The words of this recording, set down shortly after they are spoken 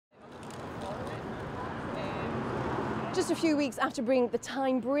Just a few weeks after bringing the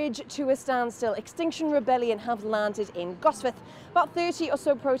Tyne Bridge to a standstill, Extinction Rebellion have landed in Gosforth. About 30 or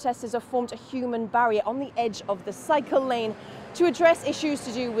so protesters have formed a human barrier on the edge of the cycle lane to address issues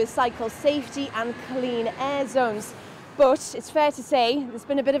to do with cycle safety and clean air zones. But it's fair to say there's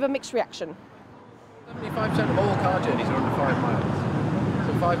been a bit of a mixed reaction. 75% of all car journeys are under 5 miles.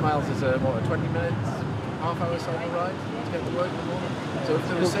 So 5 miles is a 20 minutes, half-hour cycle ride to get to work in the morning. So if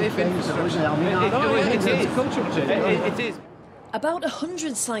there was safe infrastructure, it's a cultural change. It is. About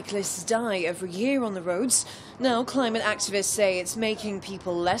 100 cyclists die every year on the roads. Now climate activists say it's making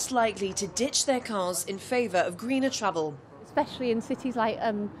people less likely to ditch their cars in favour of greener travel. Especially in cities like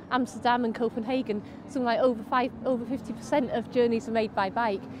Amsterdam and Copenhagen, something like over 50% of journeys are made by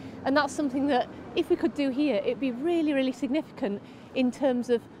bike. And that's something that, if we could do here, it'd be really, really significant in terms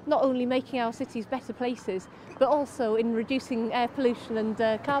of not only making our cities better places, but also in reducing air pollution and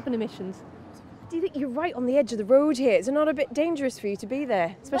carbon emissions. Do you think you're right on the edge of the road here? Is it not a bit dangerous for you to be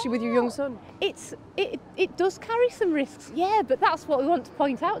there, especially with your young son? It does carry some risks, yeah, but that's what we want to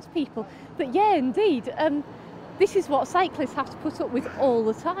point out to people. But yeah, indeed, this is what cyclists have to put up with all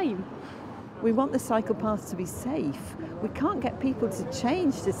the time. We want the cycle paths to be safe. We can't get people to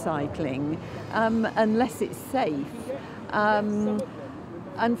change to cycling unless it's safe.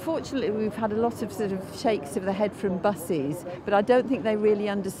 Unfortunately, we've had a lot of sort of shakes of the head from buses, but I don't think they really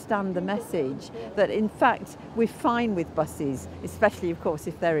understand the message that, in fact, we're fine with buses, especially, of course,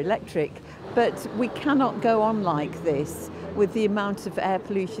 if they're electric, but we cannot go on like this with the amount of air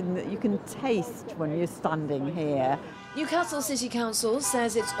pollution that you can taste when you're standing here. Newcastle City Council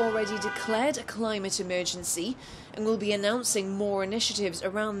says it's already declared a climate emergency and will be announcing more initiatives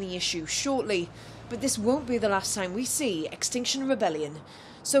around the issue shortly. But this won't be the last time we see Extinction Rebellion.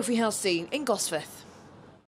 Sophie Halsey in Gosforth.